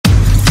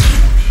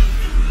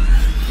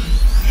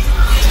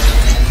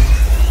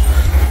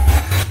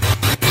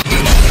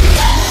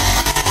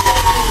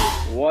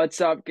What's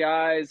up,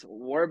 guys?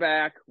 We're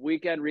back.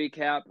 Weekend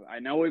recap. I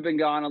know we've been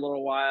gone a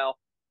little while.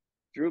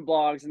 Drew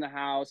Blogs in the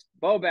house.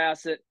 Bo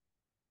Bassett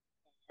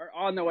are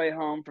on the way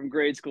home from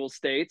grade school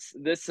states.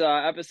 This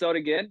episode,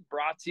 again,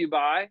 brought to you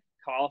by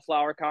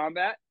Cauliflower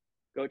Combat.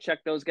 Go check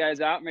those guys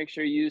out. Make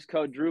sure you use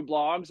code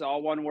DrewBlogs,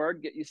 all one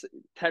word. Get you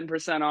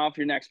 10% off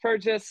your next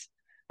purchase.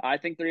 I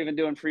think they're even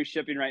doing free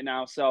shipping right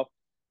now. So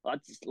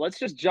let's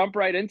just jump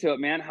right into it,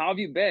 man. How have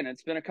you been?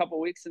 It's been a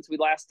couple weeks since we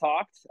last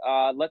talked.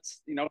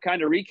 Let's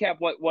kind of recap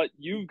what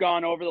you've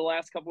gone over the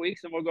last couple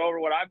weeks, and we'll go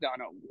over what I've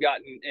gotten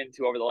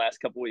into over the last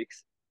couple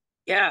weeks.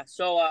 Yeah,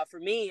 so for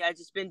me, I've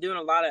just been doing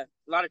a lot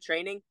of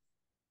training.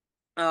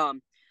 I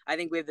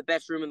think we have the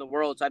best room in the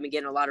world, so I've been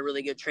getting a lot of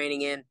really good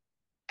training in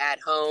at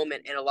home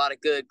and a lot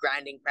of good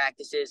grinding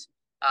practices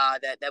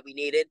that we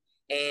needed.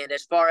 And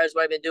as far as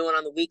what I've been doing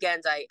on the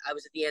weekends, I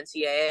was at the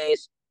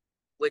NCAAs,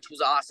 which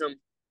was awesome,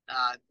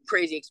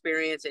 crazy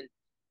experience, and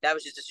that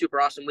was just a super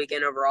awesome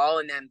weekend overall.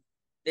 And then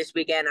this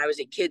weekend I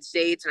was at Kid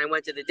States and I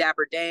went to the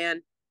Dapper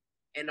Dan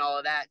and all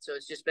of that. So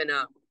it's just been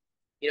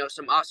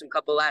some awesome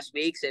couple last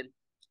weeks, and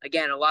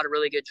again, a lot of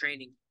really good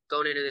training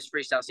going into this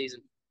freestyle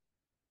season.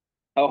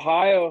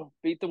 Ohio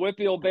beat the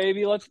Whippeal,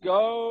 baby. Let's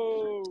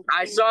go.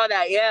 I saw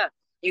that. Yeah,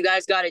 you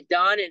guys got it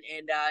done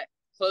and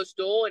close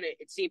duel, and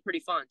it seemed pretty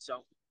fun.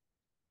 So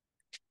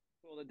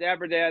Well, the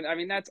Dapper Dan, I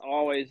mean, that's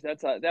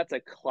a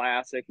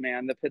classic,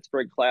 man. The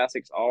Pittsburgh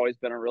Classic's always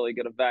been a really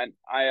good event.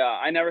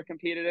 I never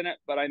competed in it,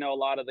 but I know a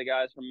lot of the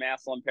guys from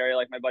Massillon and Perry,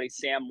 like my buddy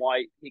Sam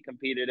White. He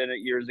competed in it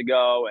years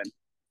ago, and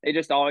they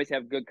just always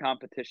have good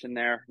competition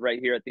there right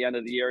here at the end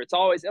of the year. It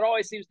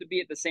always seems to be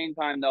at the same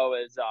time though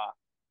as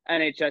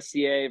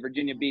NHSCA,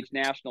 Virginia Beach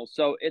Nationals.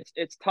 So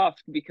it's tough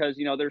because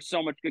there's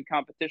so much good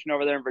competition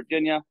over there in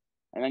Virginia,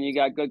 and then you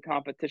got good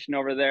competition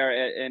over there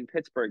in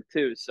Pittsburgh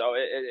too. So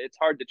it's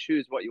hard to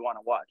choose what you want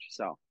to watch.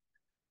 So,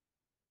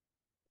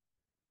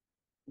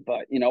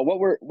 but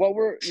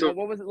sure.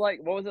 what was it like?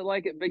 What was it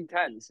like at Big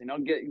Tens?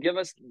 Give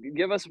us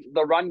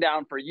the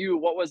rundown for you.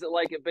 What was it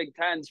like at Big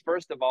Tens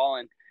first of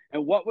all,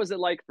 and what was it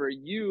like for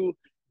you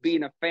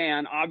being a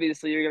fan?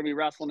 Obviously, you're going to be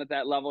wrestling at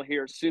that level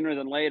here sooner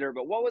than later.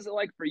 But what was it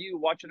like for you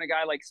watching a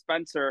guy like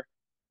Spencer?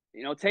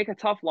 Take a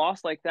tough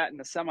loss like that in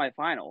the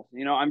semifinals.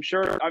 I'm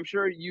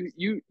sure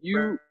you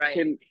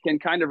Right. can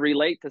kind of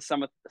relate to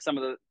some of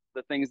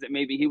the things that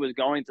maybe he was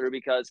going through,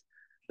 because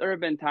there have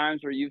been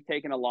times where you've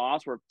taken a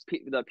loss where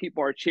the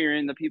people are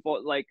cheering, the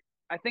people like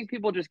I think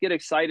people just get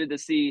excited to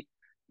see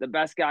the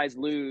best guys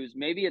lose.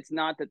 Maybe it's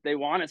not that they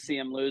want to see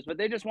him lose, but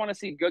they just want to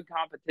see good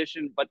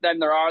competition. But then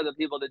there are the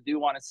people that do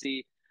want to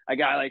see a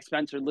guy like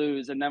Spencer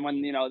lose. And then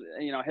when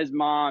his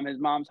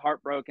mom's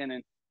heartbroken,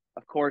 and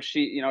of course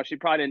she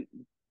probably didn't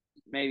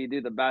maybe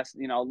do the best,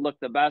 look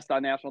the best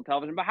on national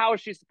television. But how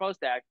is she supposed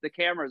to act? The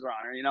cameras are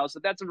on her. So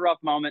that's a rough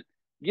moment.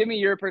 Give me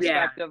your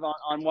Yeah. perspective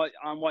on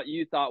what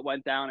you thought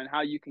went down and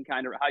how you can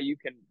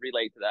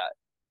relate to that.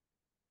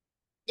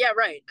 Yeah.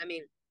 Right. I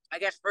mean, I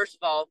guess first of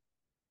all,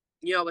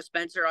 with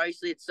Spencer,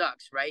 obviously it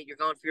sucks, right? You're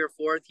going for your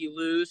fourth, you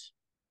lose.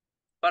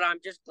 But I'm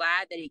just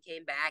glad that he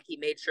came back. He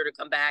made sure to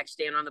come back,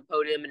 stand on the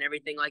podium and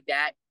everything like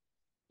that.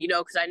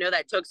 Because I know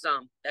that took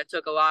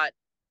a lot.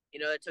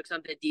 It took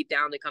something deep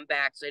down to come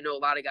back. So I know a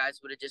lot of guys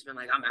would have just been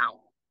like, I'm out.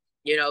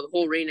 The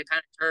whole arena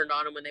kind of turned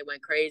on him when they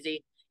went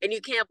crazy. And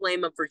you can't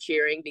blame them for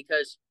cheering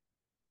because,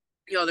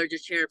 they're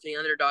just cheering for the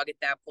underdog at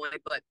that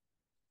point. But,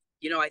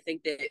 I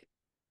think that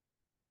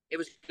it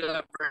was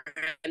good for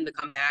him to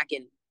come back.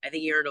 And I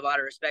think he earned a lot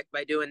of respect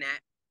by doing that.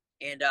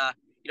 And,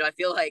 I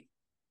feel like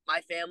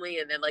my family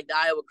and then like the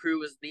Iowa crew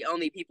was the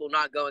only people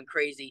not going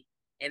crazy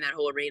in that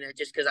whole arena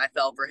just because I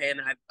felt for him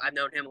and I've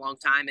known him a long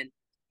time. And,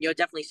 it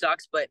definitely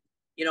sucks. But,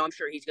 I'm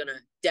sure he's going to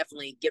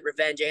definitely get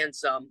revenge and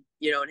some,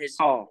 in his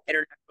Oh,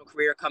 international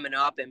career coming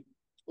up and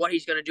what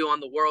he's going to do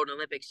on the world and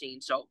Olympic scene.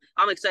 So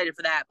I'm excited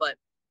for that. But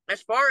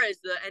as far as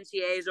the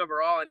NCAAs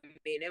overall, I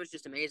mean, it was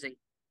just amazing.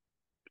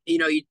 You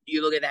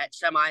look at that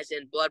semis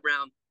and blood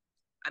round.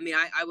 I mean,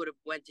 I would have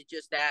went to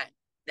just that.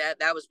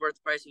 That was worth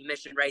the price of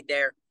admission right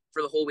there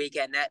for the whole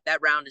weekend. That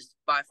round is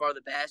by far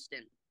the best,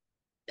 and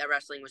that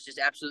wrestling was just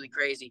absolutely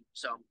crazy.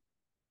 So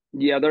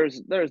yeah,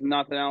 there's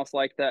nothing else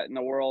like that in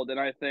the world. And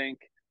I think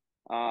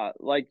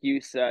like you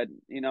said,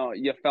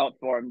 you felt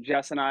for him.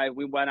 Jess and I,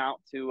 we went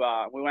out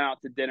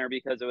to dinner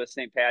because it was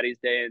St. Patty's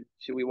Day, and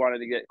we wanted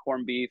to get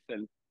corned beef,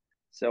 and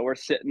so we're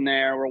sitting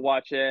there, we're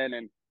watching,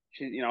 and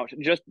she,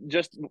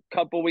 just a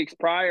couple weeks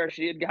prior,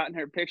 she had gotten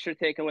her picture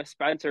taken with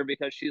Spencer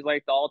because she's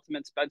like the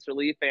ultimate Spencer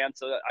Lee fan.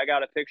 So I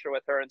got a picture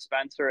with her and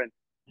Spencer, and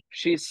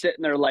she's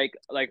sitting there like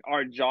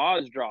our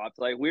jaws dropped.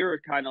 Like we were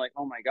kind of like,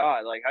 oh my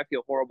God, like I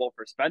feel horrible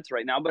for Spencer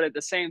right now. But at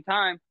the same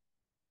time,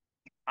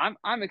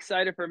 I'm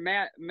excited for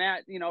Matt,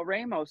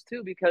 Ramos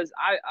too, because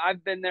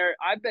I've been there.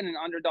 I've been an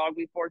underdog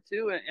before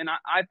too, and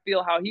I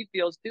feel how he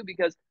feels too,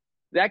 because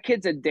that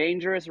kid's a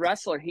dangerous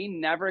wrestler. He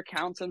never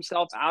counts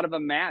himself out of a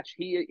match.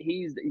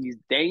 He's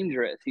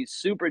dangerous. He's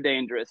super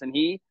dangerous, and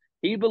he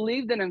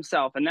believed in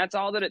himself, and that's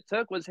all that it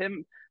took was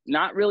him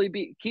not really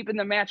be keeping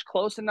the match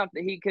close enough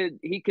that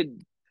he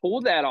could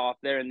pull that off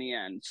there in the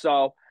end.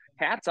 So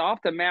hats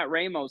off to Matt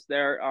Ramos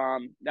there.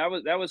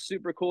 That was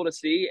super cool to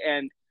see.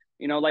 And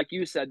like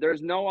you said,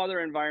 there's no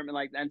other environment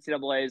like the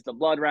NCAA's, the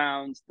blood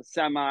rounds, the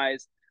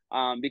semis.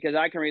 Because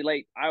I can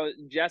relate.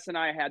 Jess and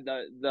I had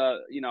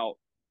the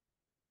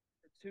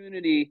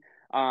opportunity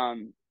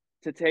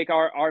to take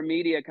our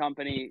media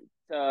company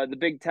to the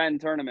Big Ten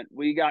tournament.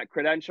 We got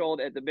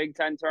credentialed at the Big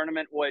Ten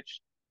tournament,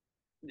 which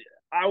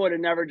I would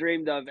have never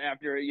dreamed of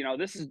after,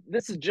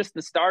 this is just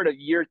the start of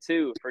year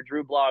 2 for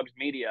Drew Blogs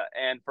Media.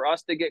 And for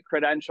us to get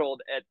credentialed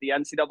at the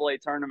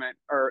NCAA tournament,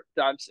 or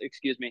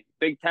excuse me,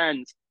 Big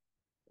Tens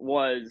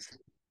was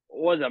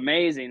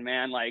amazing,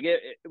 man. Like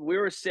we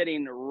were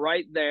sitting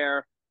right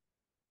there.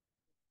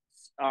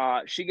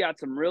 She got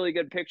some really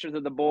good pictures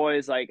of the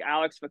boys. Like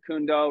Alex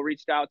Facundo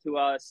reached out to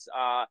us.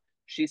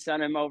 She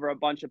sent him over a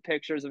bunch of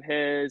pictures of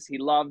his. He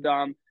loved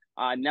them.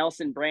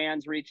 Nelson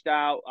Brands reached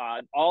out.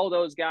 All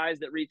those guys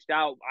that reached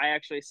out, I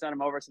actually sent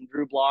them over some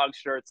Drew Blog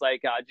shirts.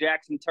 Like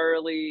Jackson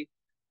Turley.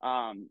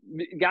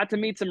 Got to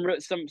meet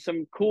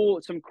some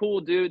cool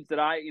dudes that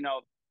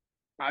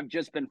I've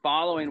just been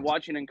following,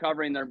 watching, and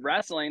covering their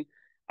wrestling.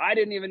 I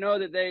didn't even know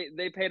that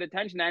they paid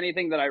attention to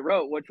anything that I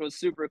wrote, which was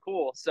super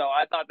cool. So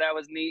I thought that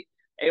was neat,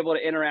 able to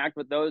interact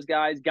with those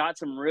guys, got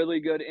some really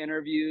good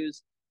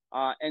interviews.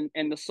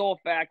 And the sole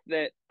fact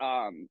that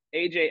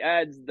AJ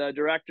Eds, the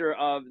director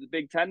of the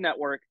Big Ten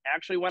Network,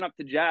 actually went up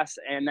to Jess,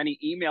 and then he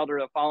emailed her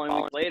the following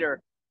week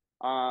later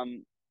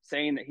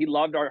saying that he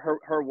loved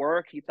her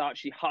work. He thought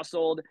she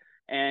hustled,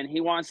 and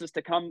he wants us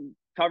to come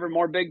cover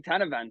more Big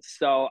Ten events.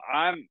 So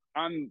I'm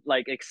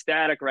like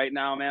ecstatic right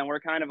now, man. We're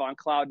kind of on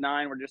cloud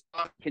 9. We're just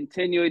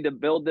continuing to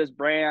build this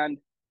brand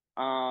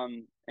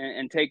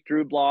and take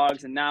Drew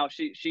Blogs. And now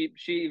she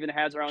even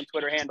has her own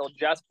Twitter handle,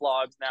 Jess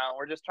Blogs now.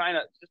 We're just trying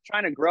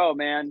to grow,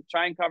 man.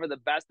 Try and cover the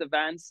best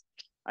events.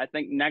 I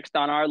think next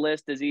on our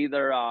list is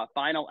either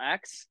Final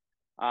X.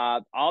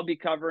 I'll be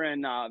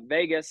covering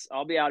Vegas.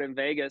 I'll be out in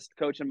Vegas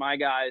coaching my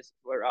guys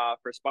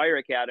for Spire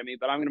Academy,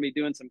 but I'm going to be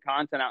doing some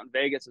content out in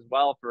Vegas as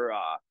well for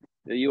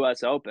the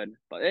U.S. Open.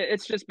 But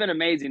it's just been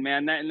amazing,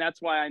 man. And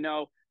that's why I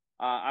know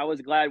I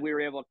was glad we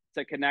were able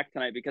to connect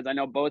tonight, because I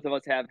know both of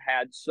us have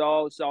had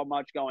so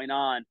much going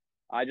on.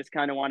 I just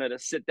kind of wanted to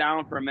sit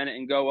down for a minute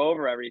and go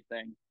over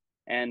everything.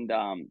 And,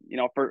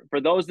 for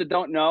those that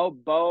don't know,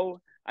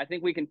 Bo, I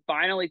think we can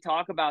finally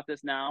talk about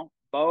this now.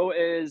 Bo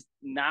is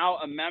now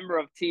a member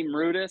of Team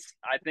Rudis.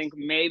 I think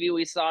maybe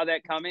we saw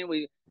that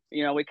coming.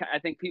 I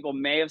think people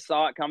may have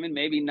saw it coming,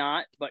 maybe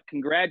not. But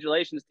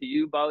congratulations to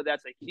you, Bo.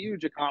 That's a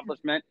huge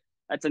accomplishment.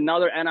 That's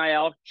another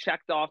NIL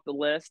checked off the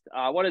list.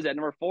 What is it,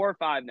 number 4 or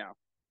 5 now?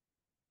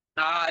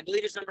 I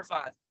believe it's number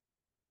 5.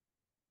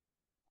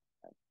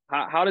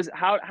 How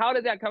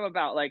did that come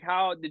about? Like,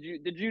 how did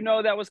you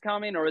know that was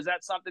coming, or is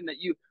that something that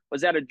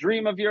was that a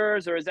dream of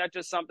yours, or is that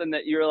just something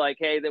that you're like,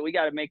 hey, that we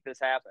got to make this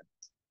happen?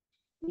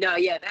 No,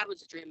 yeah, that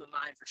was a dream of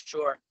mine for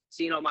sure.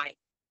 So, my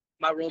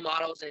role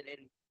models and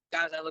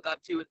guys I look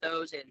up to with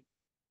those, and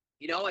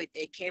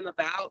it came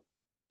about.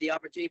 The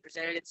opportunity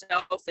presented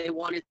itself. They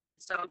wanted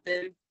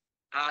something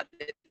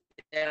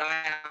that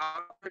I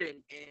offered,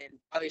 and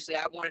obviously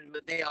I wanted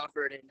what they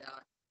offered, and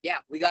yeah,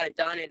 we got it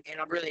done, and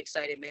I'm really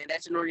excited, man.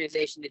 That's an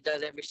organization that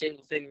does every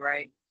single thing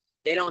right.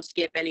 They don't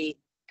skip any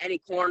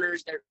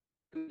corners. They're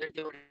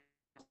doing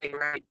everything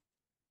right,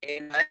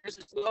 and it's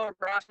a slower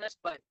process,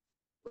 but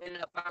we're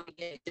gonna finally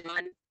get it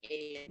done,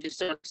 and just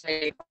so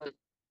excited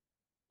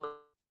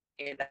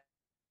and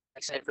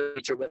excited for the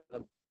future with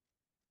them.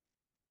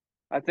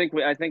 I think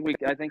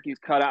you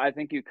cut out. I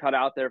think you cut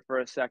out there for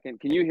a second.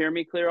 Can you hear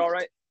me clear? All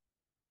right.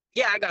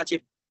 Yeah, I got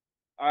you.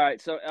 All right.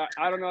 So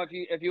I don't know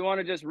if you want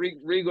to just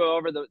go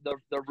over the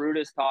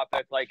Rudis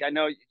topic. Like, I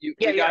know you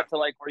got to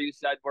like where you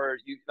said where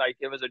you like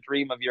it was a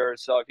dream of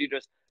yours. So if you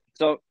just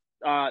Bo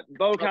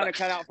kind of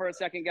cut out for a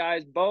second,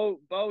 guys. Bo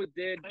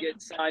did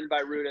get signed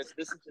by Rudis.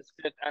 This is his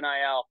 5th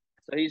NIL.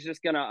 So he's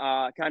just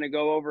gonna kind of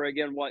go over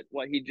again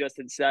what he just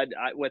had said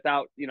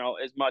without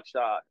as much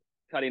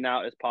cutting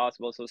out as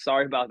possible. So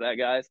sorry about that,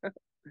 guys.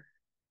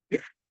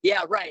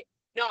 Yeah, right.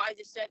 No, I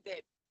just said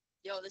that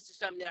this is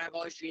something that I've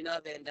always dreamed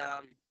of, and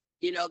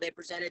they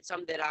presented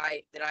something that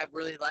I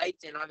really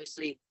liked, and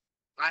obviously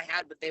I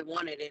had what they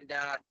wanted, and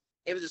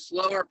it was a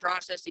slower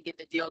process to get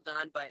the deal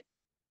done, but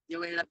we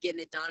ended up getting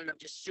it done, and I'm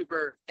just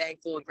super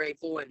thankful and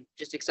grateful and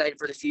just excited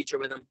for the future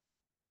with them.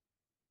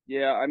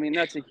 Yeah, I mean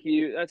that's a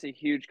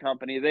huge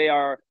company.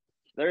 They're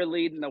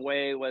leading the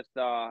way with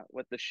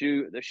the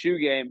shoe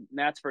game,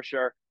 that's for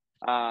sure.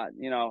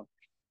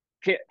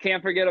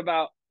 Can't forget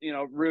about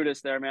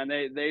Rudis there, man.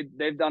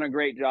 They've done a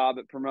great job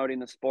at promoting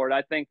the sport.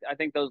 I think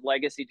those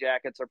legacy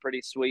jackets are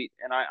pretty sweet,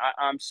 and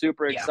I'm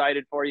super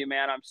excited for you,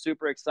 man. I'm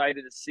super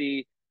excited to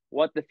see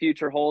what the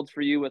future holds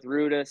for you with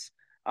Rudis.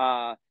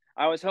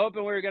 I was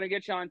hoping we were going to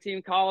get you on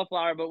Team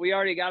Cauliflower, but we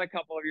already got a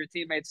couple of your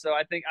teammates, so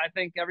I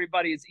think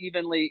everybody's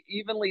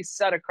evenly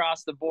set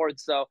across the board.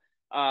 So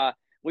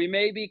we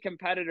may be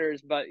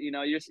competitors, but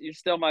you're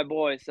still my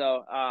boy.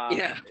 So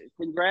Yeah.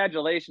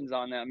 congratulations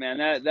on that, man.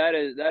 That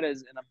is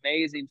an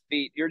amazing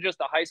feat. You're just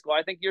a high school.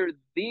 I think you're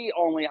the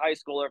only high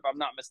schooler, if I'm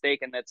not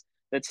mistaken,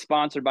 that's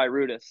sponsored by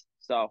Rudis.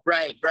 So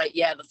Right, right.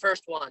 Yeah, the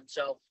first one.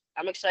 So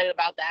I'm excited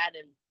about that.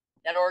 And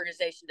that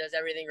organization does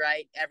everything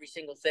right, every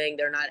single thing.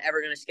 They're not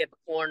ever going to skip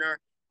a corner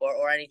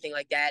or anything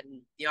like that.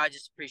 And, I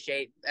just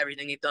appreciate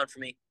everything you've done for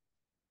me.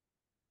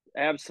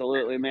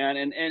 absolutely, man.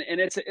 And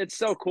it's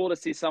so cool to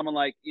see someone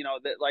like,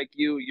 that like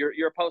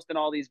you're posting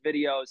all these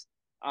videos.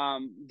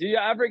 Do you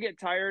ever get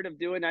tired of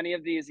doing any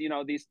of these,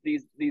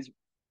 these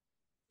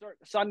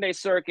Sunday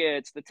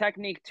circuits, the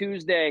Technique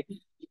Tuesday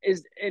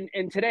is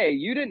and today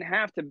you didn't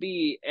have to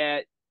be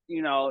at,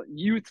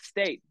 youth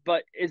state,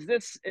 but is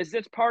this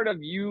part of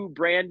you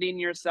branding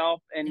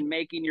yourself and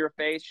making your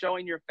face,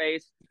 showing your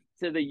face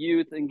to the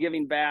youth and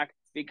giving back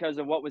because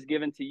of what was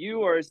given to you,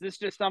 or is this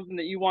just something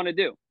that you want to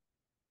do?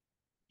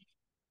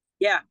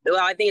 Yeah. Well,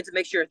 I think it's a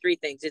mixture of three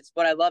things. It's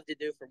what I love to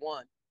do for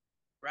one,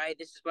 right?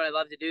 This is what I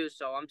love to do.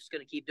 So I'm just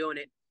going to keep doing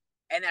it.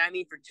 And then, I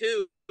mean, for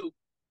two,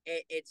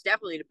 it's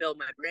definitely to build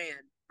my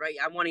brand, right?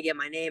 I want to get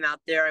my name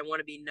out there. I want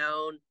to be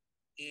known.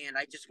 And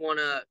I just want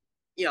to,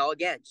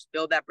 again, just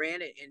build that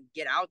brand and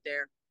get out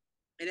there.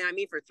 And then, I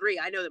mean, for three,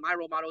 I know that my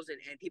role models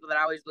and people that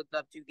I always looked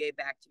up to gave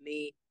back to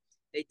me.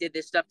 They did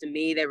this stuff to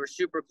me. They were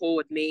super cool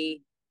with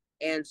me.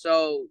 And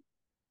so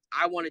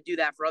I want to do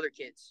that for other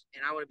kids.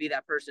 And I want to be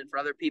that person for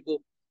other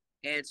people.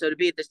 And so to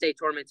be at the state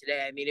tournament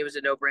today, I mean, it was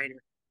a no-brainer.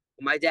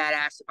 When my dad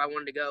asked if I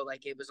wanted to go,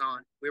 like, it was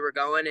on. We were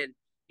going,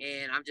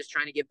 and I'm just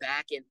trying to give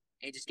back and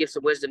just give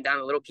some wisdom down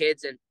to little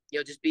kids and,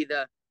 just be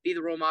the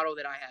role model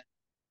that I had.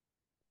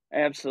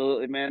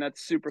 Absolutely, man.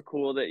 That's super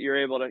cool that you're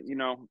able to,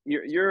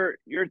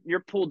 you're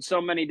pulled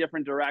so many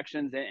different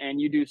directions, and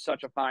you do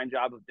such a fine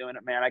job of doing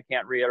it, man. I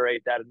can't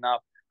reiterate that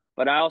enough.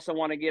 But I also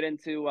want to get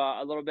into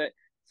a little bit.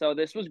 So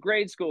this was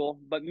grade school,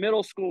 but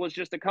middle school was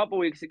just a couple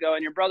weeks ago,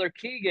 and your brother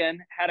Keegan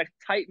had a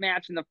tight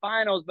match in the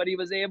finals, but he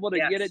was able to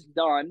get it Yes.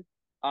 done.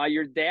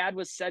 Your dad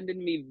was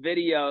sending me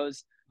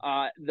videos.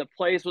 The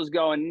place was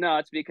going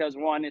nuts because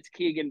one, it's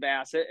Keegan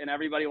Bassett, and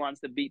everybody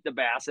wants to beat the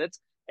Bassetts.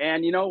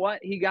 And you know what?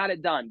 He got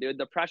it done, dude.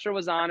 The pressure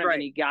was on That's him, and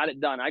right. he got it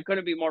done. I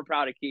couldn't be more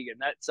proud of Keegan.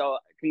 So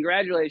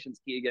congratulations,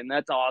 Keegan.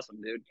 That's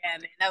awesome, dude. Yeah,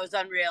 man, that was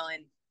unreal.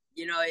 And,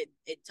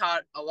 it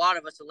taught a lot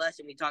of us a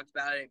lesson. We talked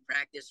about it in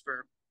practice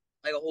for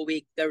like a whole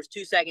week. There was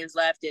 2 seconds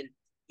left, and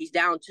he's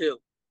down two.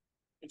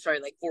 I'm sorry,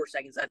 like 4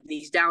 seconds left. And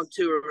he's down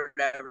two or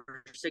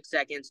whatever, 6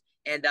 seconds.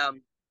 And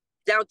down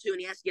two, and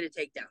he has to get a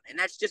takedown. And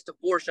that's just to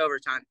force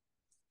overtime.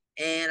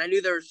 And I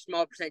knew there was a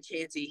small percent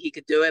chance he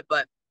could do it,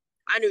 but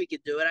I knew he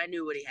could do it. I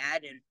knew what he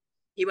had, and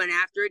he went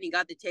after it. And he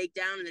got the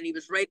takedown, and then he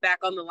was right back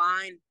on the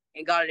line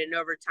and got it in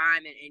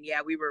overtime. And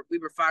yeah, we were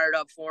fired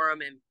up for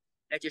him, and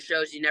that just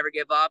shows you never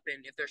give up.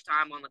 And if there's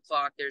time on the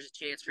clock, there's a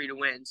chance for you to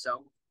win. So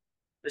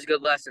it was a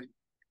good lesson.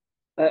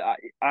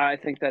 I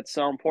think that's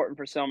so important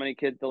for so many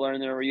kids to learn.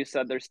 There, where you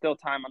said there's still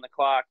time on the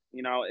clock.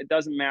 It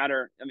doesn't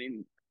matter. I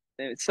mean,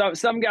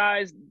 some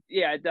guys,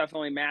 yeah, it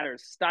definitely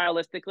matters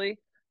stylistically.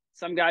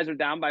 Some guys are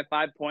down by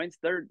 5 points.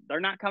 They're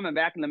not coming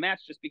back in the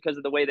match just because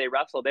of the way they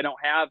wrestle. They don't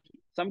have.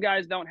 Some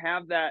guys don't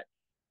have that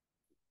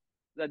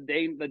the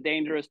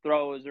dangerous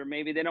throws, or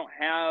maybe they don't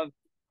have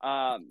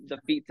the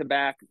feet to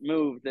back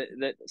move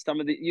that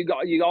some of the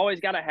you always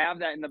got to have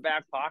that in the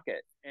back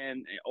pocket,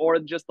 and or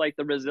just like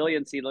the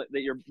resiliency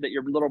that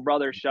your little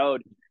brother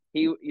showed.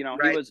 He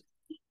Right, was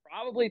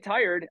probably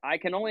tired. I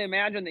can only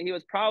imagine that he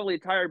was probably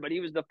tired, but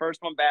he was the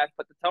first one back,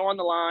 put the toe on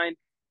the line,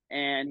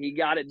 and he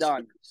got it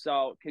done.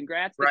 So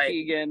congrats to right,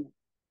 Keegan,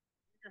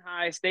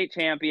 high state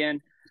champion.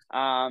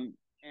 And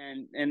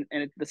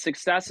the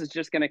success is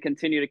just going to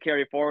continue to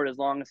carry forward as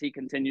long as he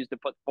continues to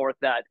put forth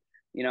that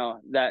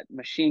that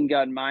machine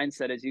gun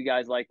mindset, as you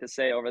guys like to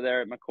say over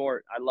there at McCourt.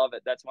 I love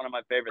it. That's one of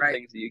my favorite right,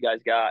 things that you guys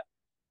got.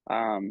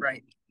 Um,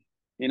 right.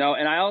 and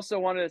I also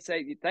wanted to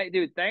say,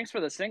 dude, thanks for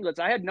the singlets.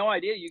 I had no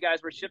idea you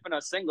guys were shipping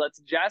us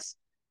singlets. Jess,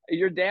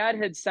 your dad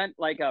had sent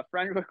like a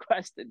friend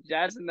request to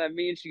Jess, and then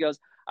me, and she goes,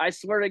 I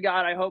swear to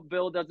God, I hope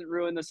Bill doesn't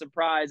ruin the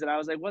surprise. And I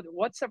was like,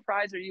 what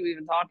surprise are you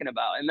even talking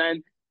about? And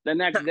then the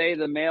next day,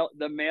 the mail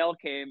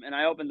came, and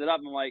I opened it up.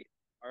 And I'm like,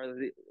 are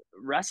the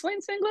wrestling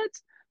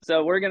singlets?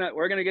 So we're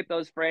gonna get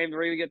those framed.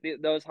 We're gonna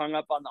get those hung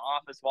up on the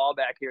office wall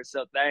back here.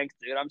 So thanks,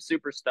 dude. I'm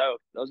super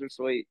stoked. Those are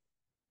sweet.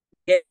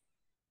 Yeah,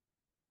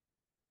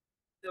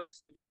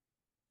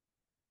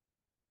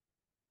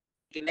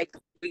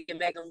 we can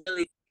make them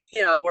really,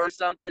 worth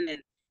something,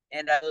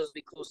 and those will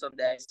be cool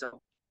someday.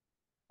 So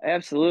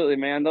Absolutely,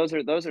 man. Those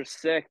are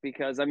sick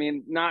because I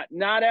mean, not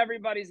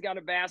everybody's got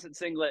a Bassett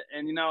singlet,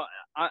 and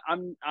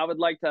I would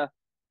like to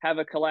have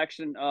a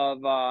collection of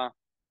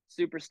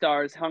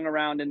superstars hung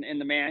around in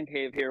the man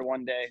cave here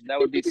one day. That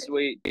would be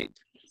sweet.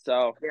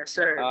 So, yes,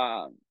 sir.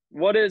 uh,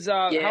 what is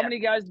how Yeah, many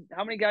guys?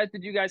 How many guys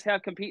did you guys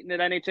have competing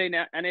at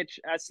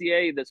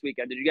NHSCA this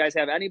weekend? Did you guys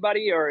have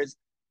anybody, or is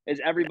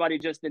everybody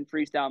just in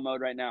freestyle mode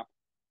right now?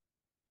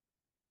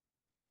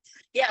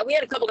 yeah, we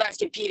had a couple guys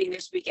competing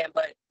this weekend,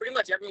 but pretty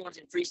much everyone's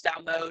in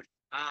freestyle mode.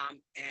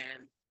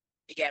 And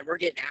again, we're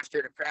getting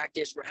after the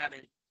practice. We're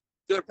having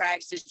good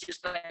practices,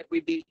 just like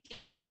we be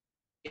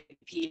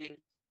competing,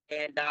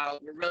 and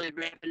we're really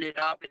ramping it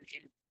up and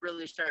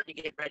really starting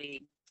to get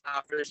ready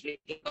for this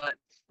meeting. But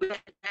we had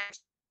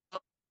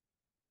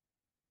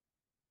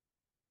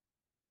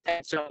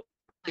and so,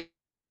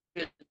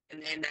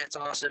 and that's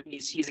awesome.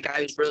 He's a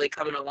guy who's really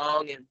coming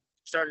along and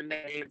starting to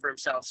make a name for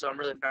himself. So I'm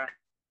really proud.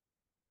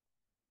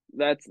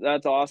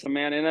 That's awesome,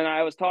 man. And then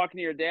I was talking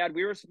to your dad.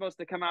 We were supposed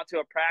to come out to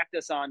a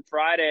practice on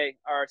Friday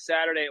or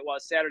Saturday. It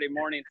was Saturday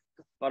morning,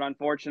 but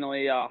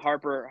unfortunately,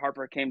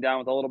 Harper came down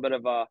with a little bit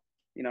of a,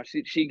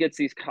 she gets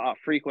these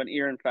frequent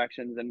ear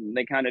infections, and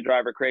they kind of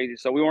drive her crazy.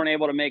 So we weren't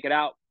able to make it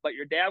out. But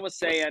your dad was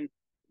saying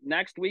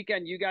next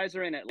weekend you guys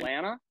are in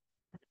Atlanta.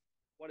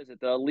 What is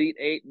it? The Elite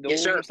Eight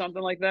duels or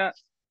something like that?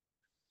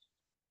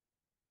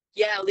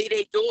 Yeah, Elite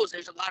Eight duels.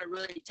 There's a lot of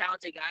really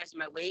talented guys in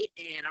my weight,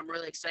 and I'm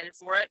really excited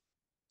for it.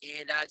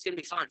 And it's gonna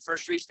be fun.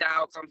 First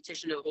freestyle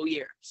competition of the whole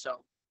year.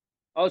 So.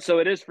 Oh, so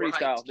it is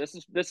freestyle. This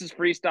is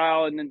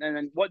freestyle, and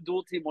then what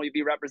dual team will you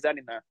be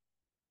representing there?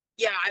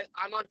 Yeah,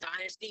 I'm on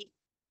Dynasty.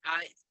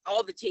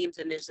 All the teams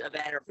in this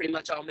event are pretty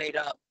much all made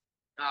up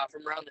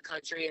from around the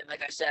country, and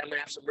like I said, I'm gonna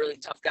have some really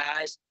tough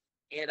guys,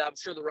 and I'm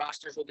sure the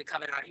rosters will be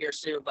coming out here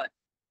soon. But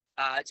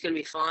it's gonna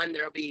be fun.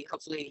 There'll be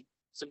hopefully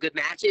some good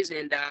matches,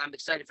 and I'm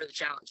excited for the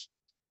challenge.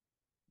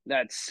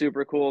 That's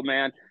super cool,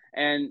 man.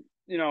 And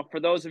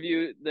for those of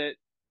you that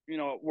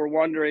were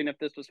wondering if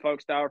this was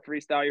folk style or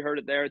freestyle, you heard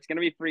it there. It's going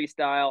to be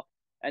freestyle,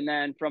 and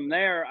then from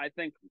there, I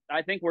think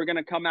we're going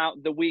to come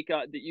out the week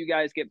that you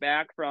guys get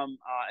back from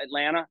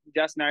Atlanta.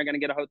 Jess and I are going to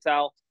get a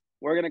hotel.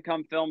 We're going to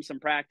come film some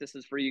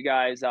practices for you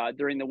guys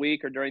during the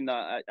week or during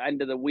the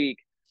end of the week.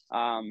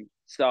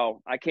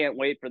 So I can't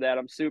wait for that.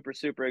 I'm super,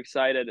 super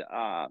excited.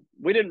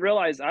 We didn't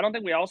realize, I don't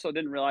think we also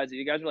didn't realize that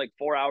you guys were like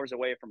 4 hours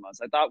away from us.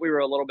 I thought we were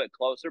a little bit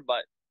closer,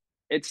 but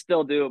it's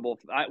still doable.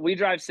 We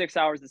drive 6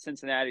 hours to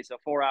Cincinnati, so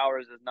 4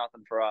 hours is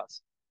nothing for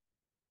us.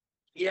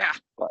 Yeah.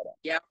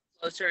 Yeah,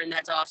 closer, and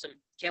that's awesome.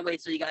 Can't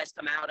wait till you guys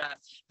come out.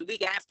 The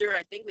week after,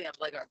 I think we have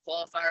like our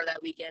qualifier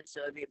that weekend,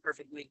 so it'd be a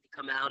perfect week to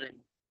come out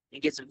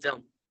and get some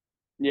film.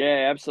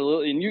 Yeah,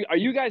 absolutely. And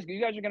you guys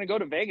are going to go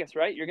to Vegas,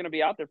 right? You're going to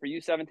be out there for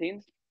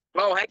U17s?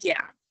 Oh, heck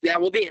yeah. Yeah,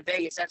 we'll be in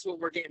Vegas. That's what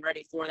we're getting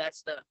ready for.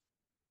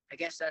 I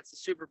guess that's the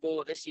Super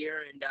Bowl of this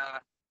year, and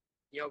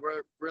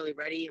we're really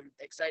ready and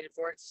excited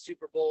for it. It's the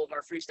Super Bowl of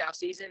our freestyle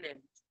season, and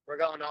we're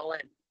going all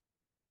in.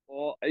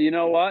 Well, you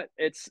know what?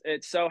 It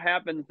so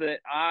happens that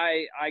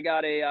I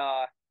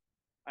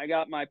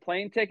got my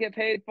plane ticket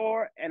paid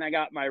for, and I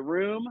got my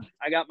room.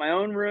 I got my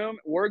own room.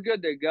 We're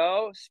good to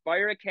go.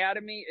 Spire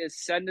Academy is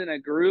sending a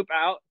group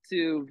out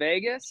to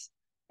Vegas,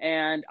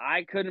 and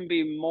I couldn't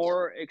be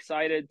more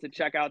excited to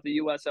check out the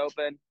U.S.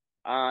 Open.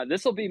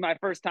 This will be my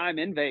first time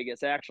in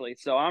Vegas, actually,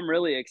 so I'm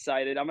really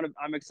excited.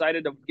 I'm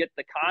excited to get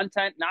the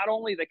content. Not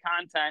only the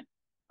content,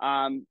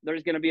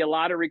 there's going to be a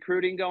lot of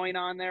recruiting going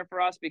on there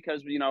for us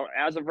because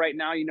as of right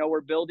now,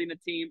 we're building a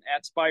team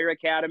at Spire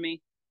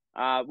Academy.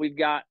 We've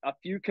got a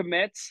few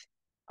commits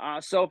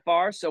so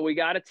far, so we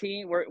got a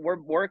team. We're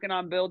working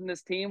on building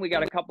this team. We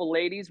got a couple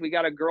ladies. We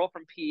got a girl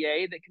from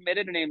PA that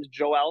committed. Her name's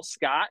Joelle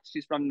Scott.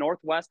 She's from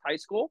Northwest High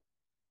School.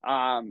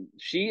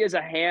 She is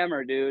a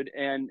hammer, dude.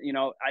 And,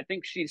 I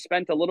think she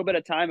spent a little bit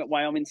of time at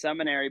Wyoming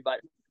Seminary,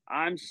 but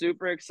I'm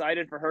super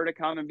excited for her to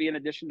come and be an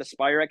addition to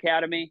Spire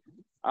Academy.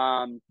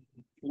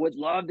 Would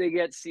love to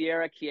get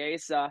Sierra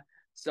Chiesa.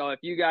 So if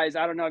you guys,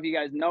 I don't know if you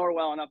guys know her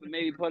well enough, but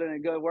maybe put in a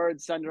good word,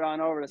 send her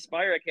on over to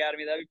Spire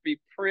Academy. That would be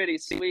pretty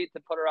sweet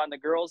to put her on the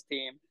girls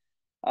team.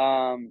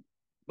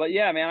 But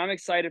yeah, man, I'm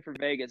excited for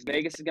Vegas.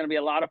 Vegas is going to be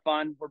a lot of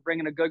fun. We're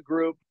bringing a good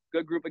group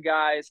of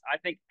guys. I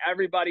think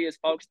everybody is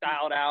folk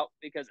styled out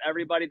because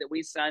everybody that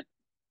we sent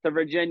to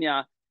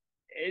Virginia,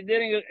 it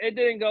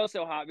didn't go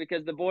so hot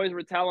because the boys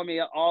were telling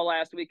me all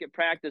last week at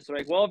practice,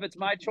 like, well, if it's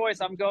my choice,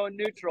 I'm going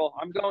neutral.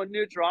 I'm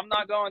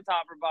not going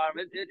top or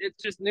bottom.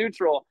 It's just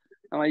neutral.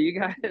 I'm like,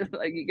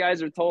 you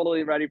guys are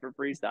totally ready for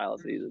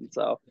freestyle season.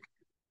 So,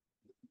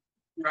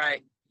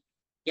 right.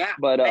 Yeah.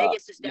 But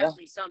Vegas is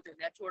definitely something.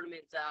 That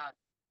tournament,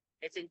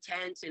 it's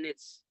intense and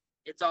it's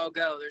all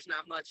go. There's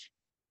not much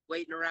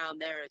waiting around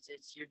there.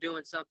 It's you're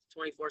doing something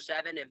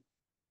 24/7 and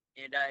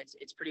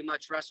it's pretty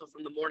much wrestle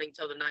from the morning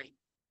till the night.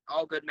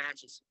 All good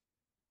matches.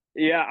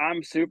 Yeah,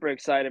 I'm super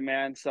excited,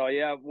 man. So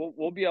yeah,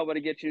 we'll be able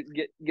to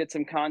get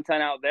some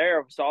content out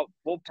there. So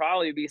we'll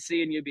probably be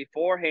seeing you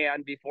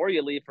beforehand before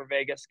you leave for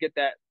Vegas, get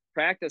that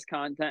practice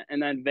content, and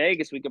then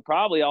Vegas, we could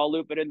probably all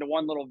loop it into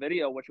one little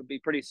video, which would be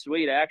pretty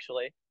sweet,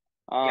 actually.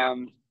 Yeah.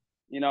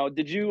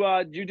 Did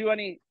you do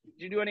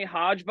any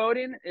Hodge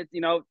voting? It's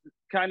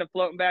kind of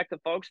floating back to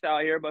folk style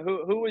here, but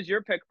who was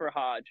your pick for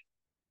Hodge?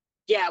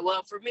 Yeah,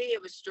 well, for me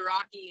it was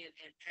Starocki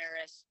and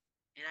Paris,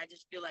 and I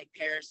just feel like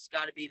Paris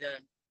got to be the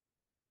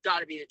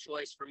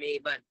choice for me.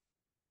 But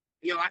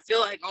I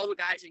feel like all the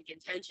guys in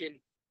contention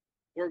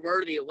were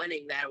worthy of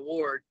winning that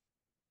award.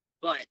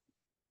 But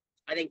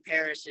I think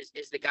Paris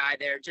is the guy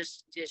there.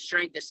 Just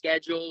strength of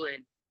schedule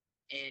and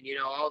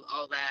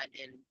all that.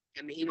 And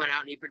I mean, he went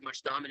out and he pretty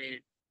much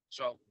dominated.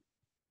 So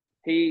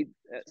he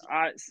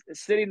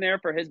sitting there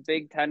for his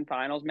Big Ten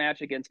finals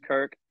match against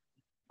Kirk.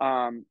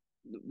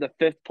 The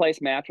fifth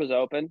place match was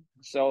open,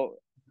 so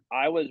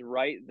I was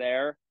right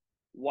there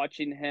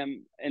watching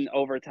him in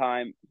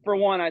overtime. For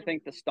one, I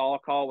think the stall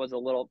call was a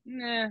little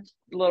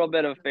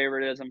bit of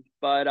favoritism,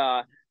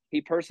 but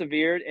he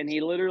persevered and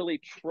he literally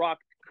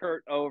trucked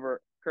Kirk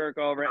over,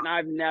 and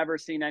I've never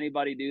seen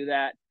anybody do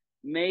that.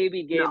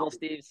 Maybe Gable No.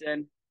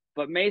 Stevenson,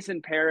 but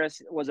Mason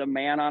Paris was a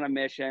man on a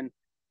mission.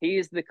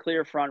 He's the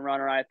clear front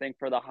runner, I think,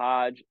 for the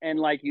Hodge. And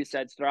like you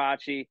said,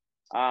 Strachey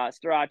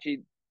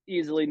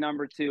easily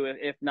number two,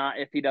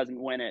 if he doesn't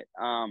win it.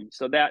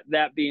 So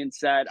that being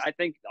said, I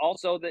think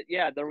also that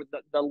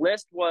the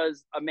list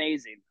was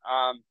amazing.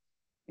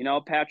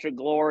 Patrick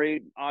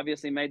Glory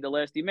obviously made the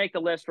list. You make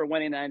the list for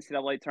winning the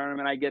NCAA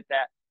tournament. I get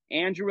that.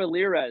 Andrew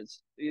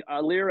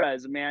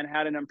Alirez, man,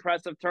 had an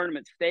impressive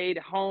tournament. Stayed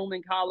home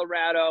in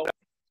Colorado,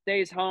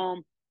 stays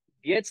home,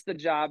 gets the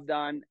job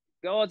done,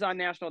 goes on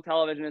national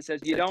television and says,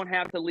 you don't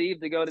have to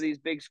leave to go to these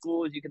big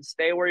schools. You can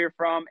stay where you're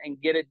from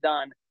and get it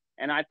done.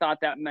 And I thought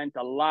that meant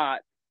a lot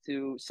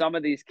to some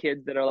of these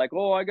kids that are like,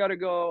 oh, I gotta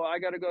go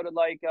to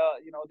like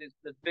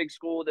this big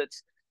school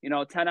that's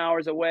 10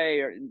 hours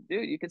away. Or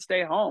dude, you can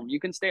stay home. You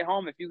can stay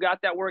home if you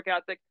got that work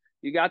ethic,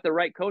 you got the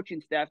right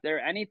coaching staff there,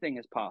 anything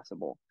is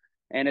possible.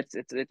 And it's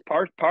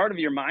part of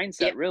your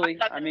mindset, really.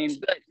 I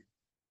mean,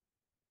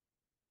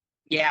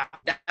 yeah,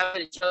 that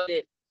would show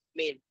it. I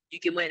mean, you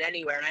can win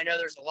anywhere. And I know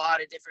there's a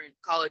lot of different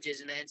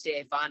colleges in the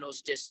NCAA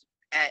finals just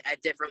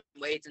at different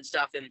weights and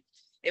stuff. And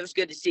it was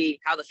good to see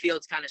how the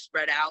field's kind of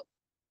spread out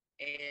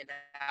and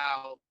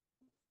how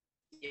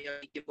you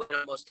can win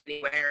almost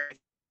anywhere.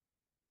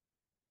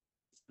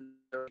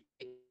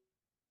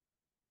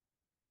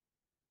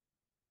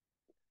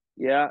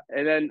 Yeah,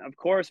 and then of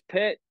course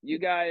Pitt, you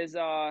guys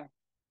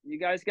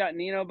got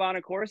Nino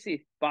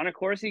Bonacorsi.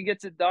 Bonacorsi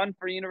gets it done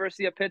for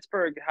University of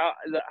Pittsburgh.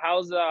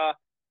 How's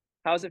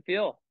it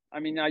feel? I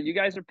mean, you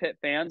guys are Pitt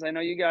fans. I know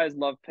you guys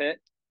love Pitt.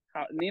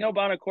 Nino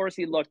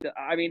Bonacorsi looked.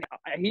 I mean,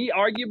 he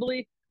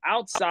arguably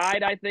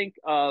outside, I think,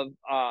 of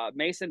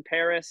Mason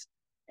Paris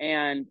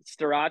and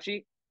Strachey,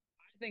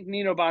 I think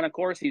Nino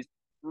Bonacorsi's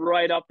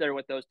right up there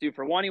with those two.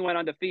 For one, he went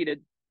undefeated,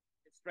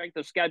 his strength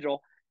of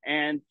schedule,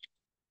 and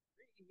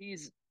he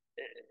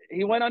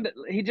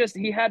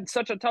had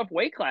such a tough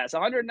weight class.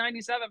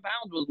 197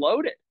 pounds was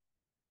loaded.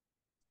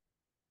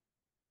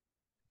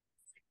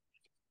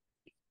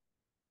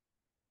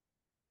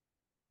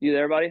 You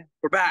there, buddy?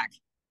 We're back.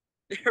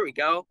 There we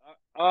go.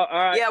 All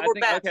right. Yeah, we're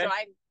back. Okay. So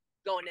I'm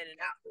going in and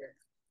out here.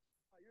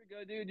 You're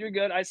good, dude. You're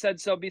good. I said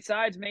so.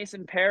 Besides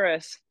Mason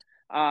Paris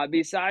and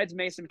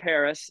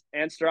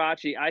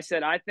Strachey, I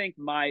said I think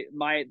my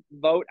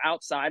vote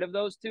outside of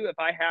those two, if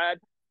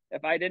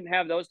I didn't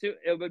have those two,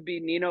 it would be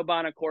Nino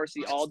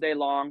Bonacorsi all day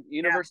long.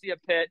 University of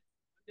Pitt,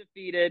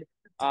 undefeated,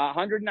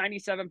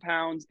 197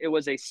 pounds. It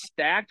was a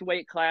stacked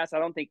weight class. I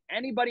don't think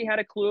anybody had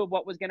a clue of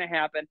what was going to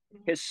happen.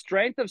 His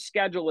strength of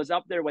schedule is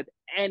up there with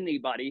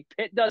anybody.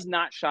 Pitt does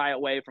not shy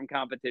away from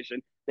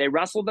competition. They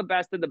wrestle the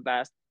best of the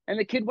best. And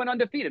the kid went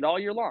undefeated all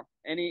year long.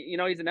 And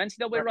he's an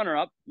NCAA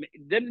runner-up.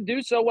 Didn't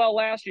do so well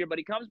last year, but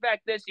he comes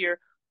back this year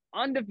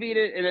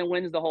undefeated and then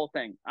wins the whole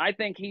thing. I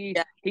think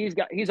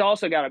he's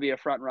also got to be a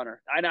front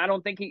runner. I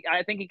think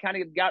he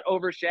kind of got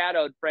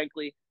overshadowed,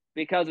 frankly,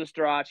 because of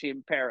Strachey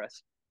and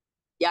Paris.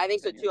 Yeah, I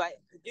think so too.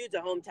 The dude's a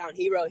hometown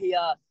hero.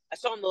 I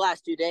saw him the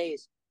last 2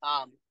 days.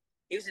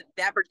 He was at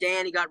Dapper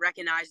Dan. He got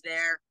recognized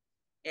there,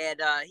 and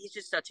he's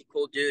just such a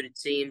cool dude. It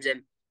seems,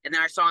 and then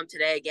I saw him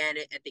today again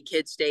at the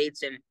Kid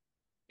States, and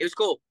it was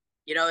cool.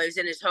 It was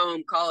in his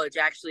home college,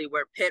 actually,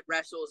 where Pitt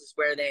wrestles is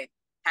where they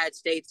had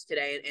states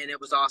today, and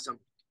it was awesome.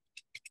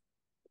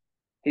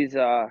 He's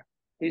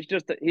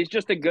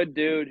just a good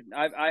dude.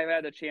 I've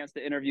had a chance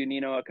to interview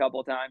Nino a couple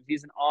of times.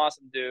 He's an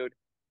awesome dude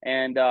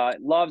and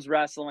loves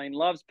wrestling,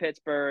 loves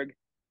Pittsburgh.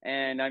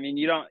 And I mean,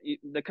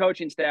 the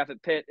coaching staff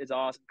at Pitt is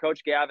awesome.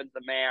 Coach Gavin's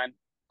the man.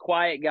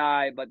 Quiet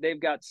guy, but they've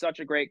got such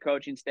a great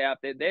coaching staff.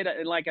 They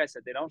and like I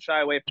said, they don't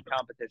shy away from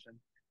competition.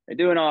 They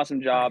do an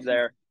awesome job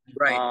there.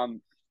 Right.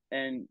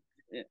 And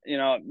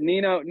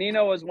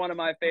Nino was one of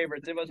my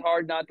favorites. It was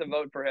hard not to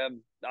vote for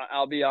him.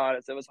 I'll be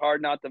honest. It was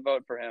hard not to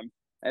vote for him.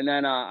 And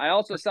then I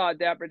also saw at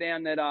Dapper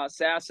Dan that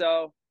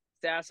Sasso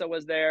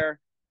was there.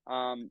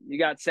 You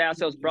got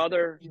Sasso's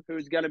brother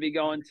who's going to be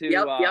going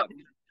to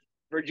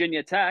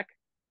Virginia Tech.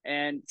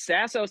 And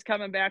Sasso's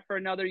coming back for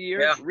another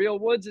year. Yeah. Real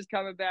Woods is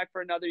coming back for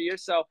another year.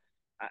 So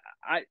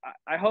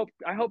I hope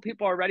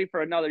people are ready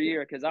for another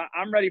year because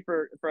I'm ready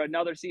for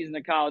another season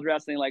of college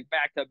wrestling, like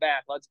back to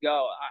back. Let's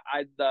go.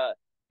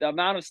 The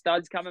amount of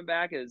studs coming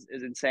back is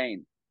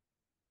insane.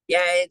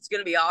 Yeah, it's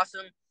going to be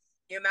awesome.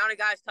 The amount of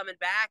guys coming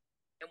back.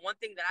 And one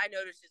thing that I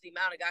noticed is the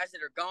amount of guys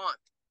that are gone.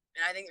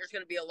 And I think there's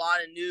going to be a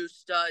lot of new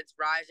studs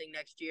rising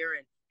next year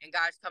and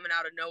guys coming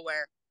out of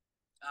nowhere,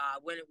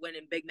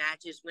 winning big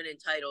matches, winning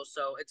titles.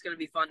 So it's going to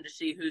be fun to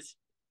see who's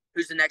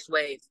the next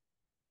wave.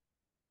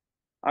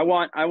 I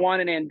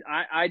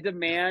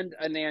demand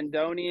an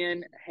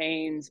Andonian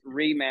Haynes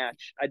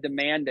rematch. I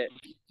demand it.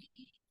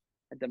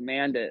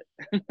 demand it.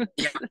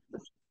 Yeah.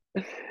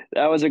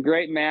 That was a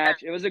great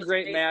match. It was a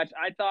great match.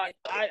 I thought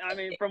I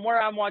mean from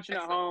where I'm watching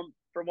at home,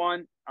 for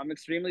one, I'm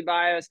extremely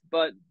biased,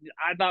 but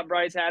I thought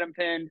Bryce had him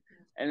pinned.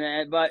 And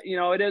then but you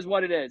know, it is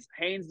what it is.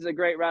 Haynes is a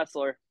great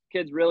wrestler.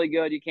 Kid's really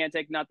good. You can't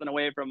take nothing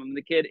away from him.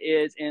 The kid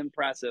is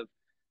impressive.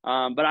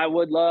 But I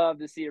would love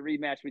to see a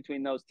rematch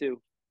between those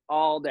two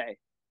all day.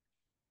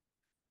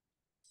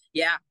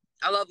 Yeah,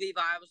 I love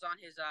Levi. I was on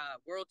his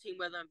world team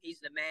with him.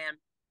 He's the man.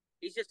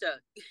 He's just a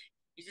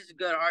he's just a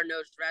good hard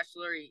nosed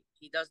wrestler.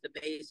 He does the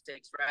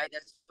basics right.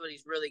 That's what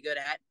he's really good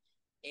at,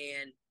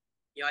 and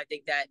I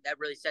think that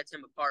really sets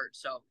him apart.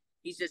 So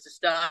he's just a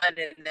stud,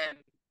 and then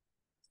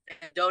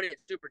Donut is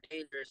super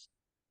dangerous.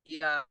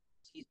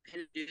 He's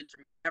pinning dudes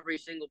from every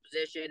single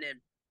position and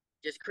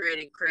just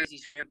creating crazy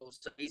scrambles.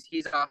 So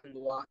he's awesome to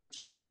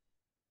watch.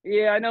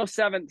 Yeah, I know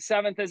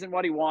seventh isn't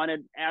what he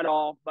wanted at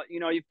all, but you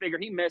know, you figure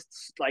he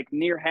missed like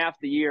near half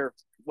the year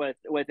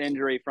with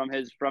injury from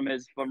his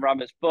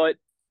foot,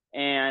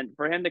 and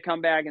for him to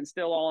come back and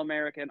still All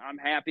American, I'm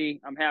happy.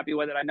 I'm happy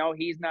with it. I know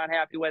he's not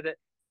happy with it,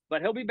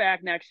 but he'll be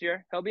back next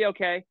year. He'll be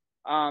okay.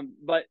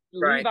 But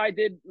Right.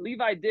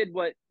 Levi did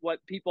what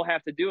people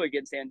have to do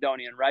against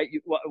Andonian, right?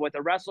 With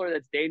a wrestler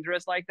that's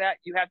dangerous like that,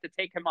 you have to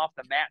take him off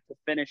the mat to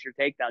finish your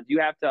takedowns.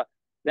 You have to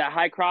that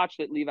high crotch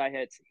that Levi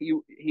hits,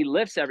 he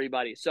lifts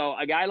everybody. So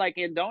a guy like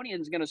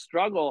Andonian is going to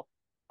struggle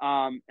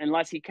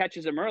unless he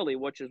catches him early,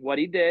 which is what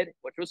he did,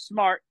 which was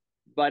smart.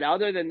 But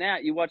other than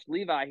that, you watch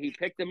Levi, he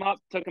picked him up,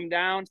 took him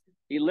down,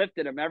 he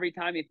lifted him every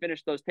time he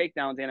finished those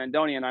takedowns in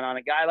Andonian. And on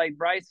a guy like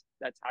Bryce,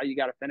 that's how you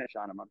got to finish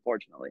on him,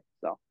 unfortunately.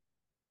 So,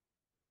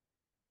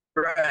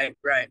 Right.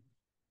 Right.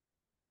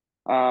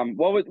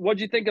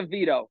 what'd you think of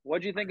Vito?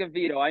 What'd you think of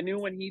Vito? I knew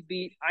when he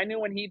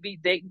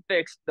beat Dayton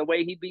Fix the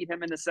way he beat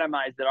him in the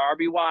semis that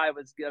RBY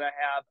was gonna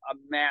have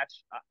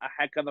a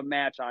heck of a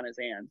match on his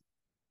hands.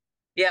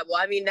 Yeah.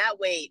 Well, I mean that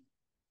weight.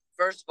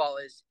 First of all,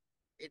 it's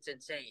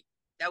insane.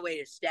 That weight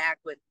is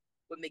stacked with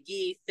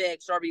McGee,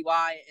 Fix,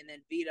 RBY, and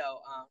then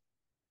Vito.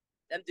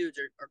 Them dudes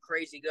are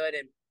crazy good,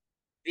 and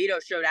Vito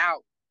showed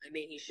out. I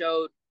mean, he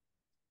showed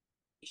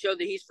that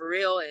he's for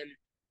real, and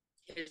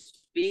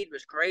his speed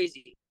was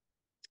crazy.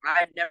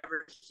 I've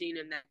never seen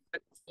him that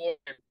quick before.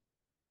 And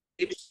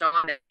he was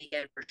on at the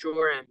end for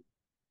sure, and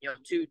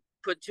to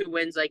put two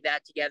wins like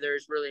that together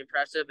is really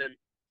impressive, and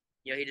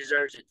he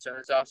deserves it. So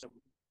that's awesome.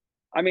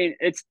 I mean,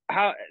 it's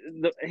how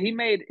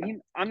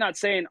I'm not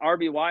saying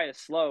RBY is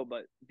slow,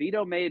 but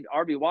Vito made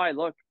RBY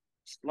look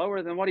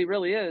slower than what he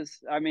really is.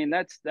 I mean,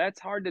 that's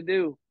hard to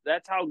do.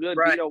 That's how good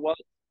Right. Vito was.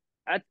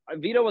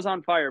 Vito was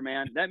on fire,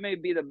 man. That may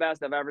be the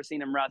best I've ever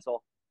seen him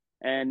wrestle.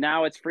 And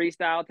now it's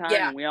freestyle time,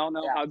 Yeah. and we all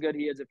know Yeah. how good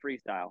he is at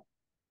freestyle.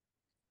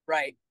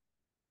 Right.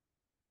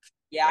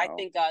 Yeah, I So,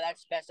 think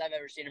that's the best I've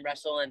ever seen him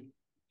wrestle, and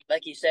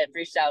like you said,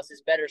 freestyle is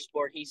his better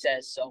sport. He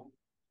says so.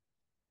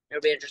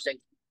 It'll be interesting.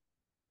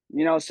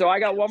 so I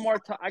got one more.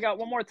 I got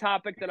one more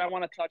topic that I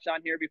want to touch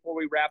on here before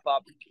we wrap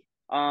up.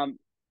 Um,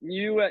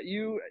 you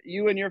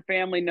and your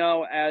family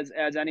know, as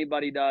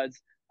anybody does,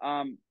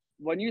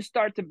 when you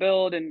start to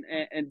build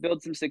and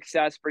build some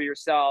success for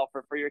yourself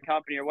or for your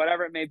company or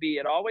whatever it may be,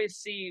 it always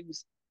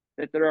seems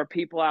that there are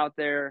people out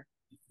there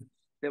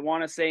that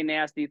want to say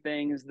nasty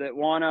things, that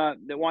want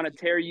to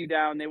tear you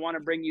down. They want to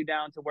bring you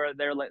down to where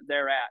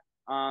they're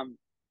at.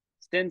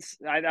 Since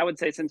I would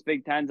say since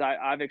Big Tens,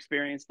 I've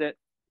experienced it,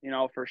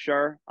 for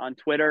sure on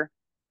Twitter,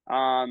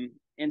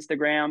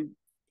 Instagram,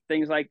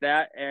 things like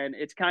that. And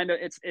it's kind of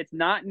it's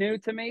not new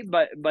to me,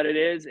 but it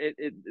is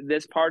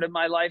this part of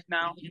my life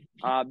now.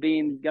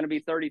 Being gonna be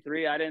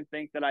 33, I didn't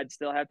think that I'd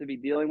still have to be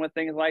dealing with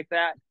things like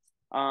that.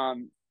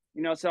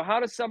 So how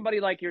does somebody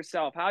like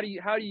yourself, how do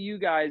you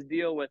guys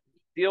deal with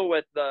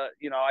the,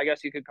 I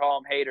guess you could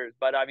call them haters,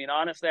 but I mean,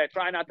 honestly, I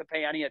try not to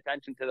pay any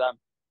attention to them.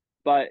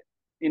 But,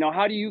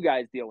 how do you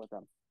guys deal with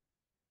them?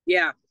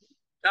 Yeah.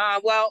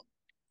 Well,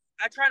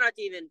 I try not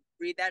to even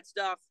read that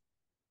stuff,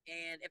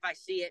 and if I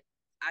see it,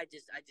 I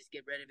just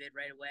get rid of it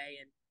right away.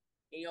 And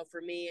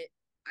for me,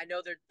 I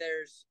know that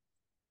there's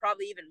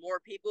probably even more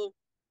people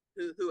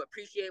who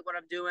appreciate what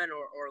I'm doing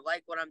or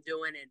like what I'm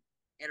doing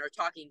and are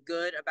talking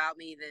good about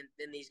me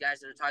than these guys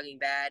that are talking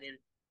bad. And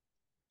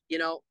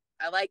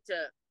I like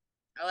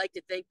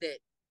to think that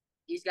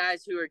these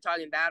guys who are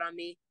talking bad on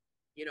me,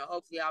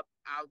 hopefully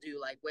I'll do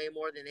like way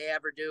more than they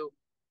ever do,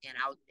 and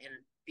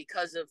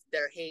because of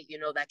their hate,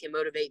 that can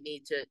motivate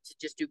me to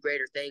just do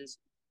greater things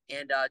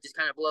and just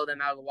kind of blow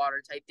them out of the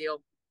water type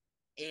deal.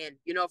 And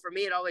for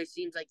me, it always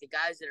seems like the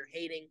guys that are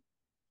hating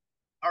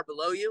are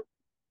below you,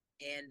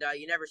 and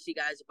you never see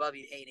guys above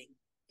you hating,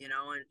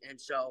 and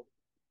so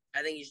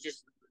I think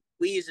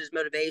we use as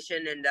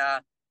motivation, and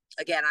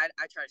again, I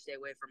try to stay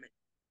away from it.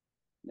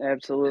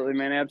 Absolutely,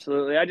 man.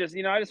 Absolutely. I just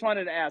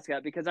wanted to ask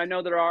that because I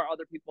know there are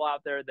other people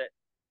out there that,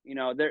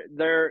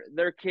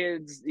 their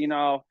kids,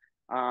 even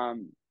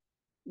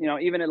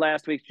at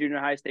last week's junior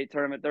high state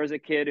tournament, there was a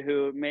kid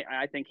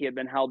I think he had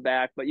been held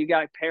back, but you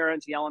got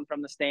parents yelling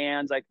from the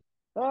stands like,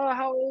 "Oh,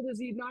 how old is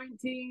he?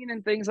 19?"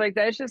 and things like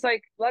that. It's just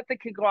like let the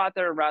kid go out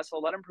there and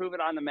wrestle, let him prove it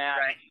on the mat.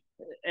 Right.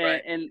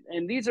 Right.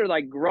 And these are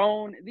like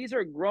grown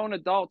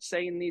adults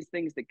saying these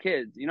things to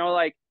kids.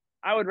 Like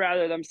I would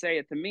rather them say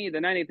it to me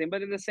than anything.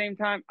 But at the same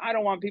time, I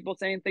don't want people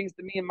saying things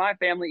to me and my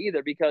family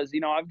either, because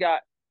I've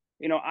got,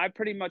 I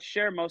pretty much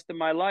share most of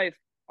my life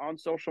on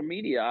social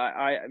media.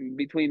 I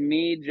between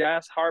me,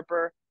 Jess,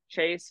 Harper,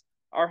 Chase,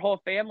 our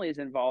whole family is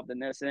involved in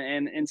this,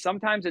 and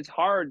sometimes it's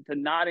hard to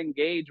not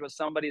engage with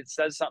somebody that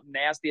says something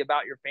nasty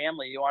about your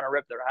family. You want to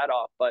rip their head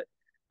off, but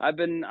I've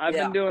been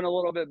Yeah. doing a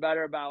little bit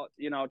better about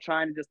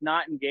trying to just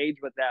not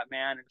engage with that,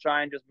 man, and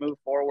try and just move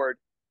forward.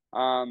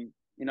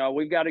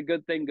 We've got a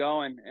good thing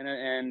going,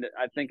 and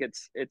I think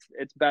it's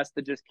best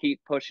to just keep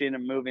pushing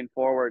and moving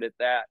forward at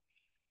that.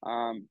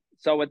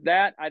 So with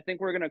that, I think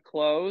we're gonna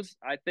close.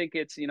 I think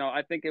I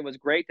think it was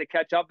great to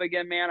catch up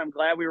again, man. I'm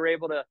glad we were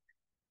able to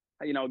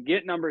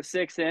get number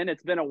 6 in.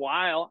 It's been a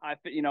while.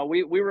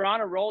 We were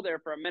on a roll there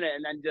for a minute,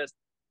 and then just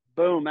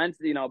boom, and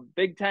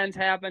Big Tens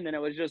happened, and it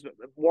was just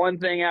one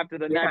thing after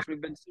the Yeah. next.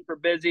 We've been super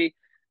busy.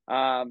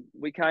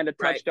 We kind of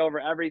Right. touched over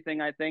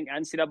everything. I think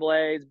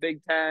NCAA's,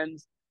 Big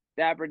Tens,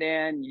 Dapper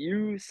Dan,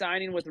 you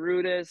signing with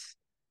Rudis.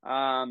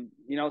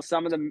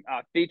 Some of the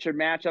featured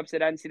matchups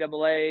at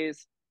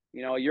NCAA's.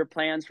 Your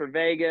plans for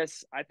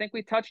Vegas. I think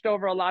we touched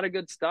over a lot of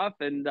good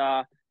stuff, and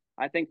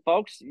I think,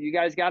 folks, you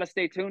guys got to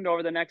stay tuned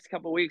over the next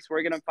couple of weeks.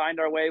 We're going to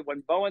find our way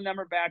when Bo and them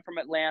are back from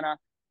Atlanta.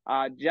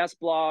 Jess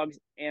Blogs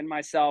and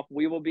myself,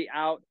 we will be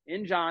out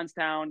in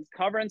Johnstown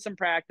covering some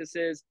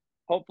practices.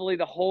 Hopefully,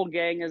 the whole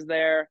gang is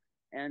there,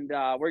 and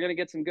we're going to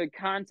get some good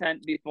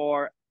content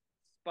before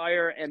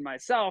Spire and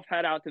myself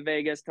head out to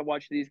Vegas to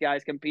watch these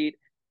guys compete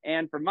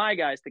and for my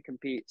guys to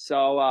compete.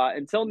 So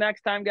until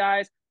next time,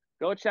 guys,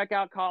 go check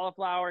out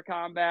Cauliflower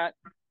Combat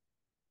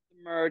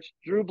merch.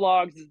 Drew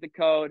Blogs is the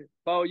code.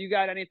 Bo, you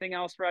got anything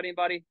else for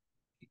anybody?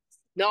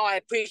 No, I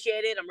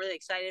appreciate it. I'm really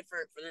excited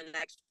for the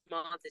next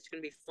month. It's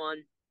gonna be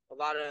fun. A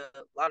lot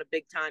of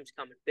big times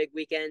coming, big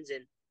weekends,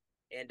 and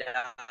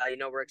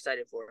we're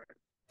excited for it.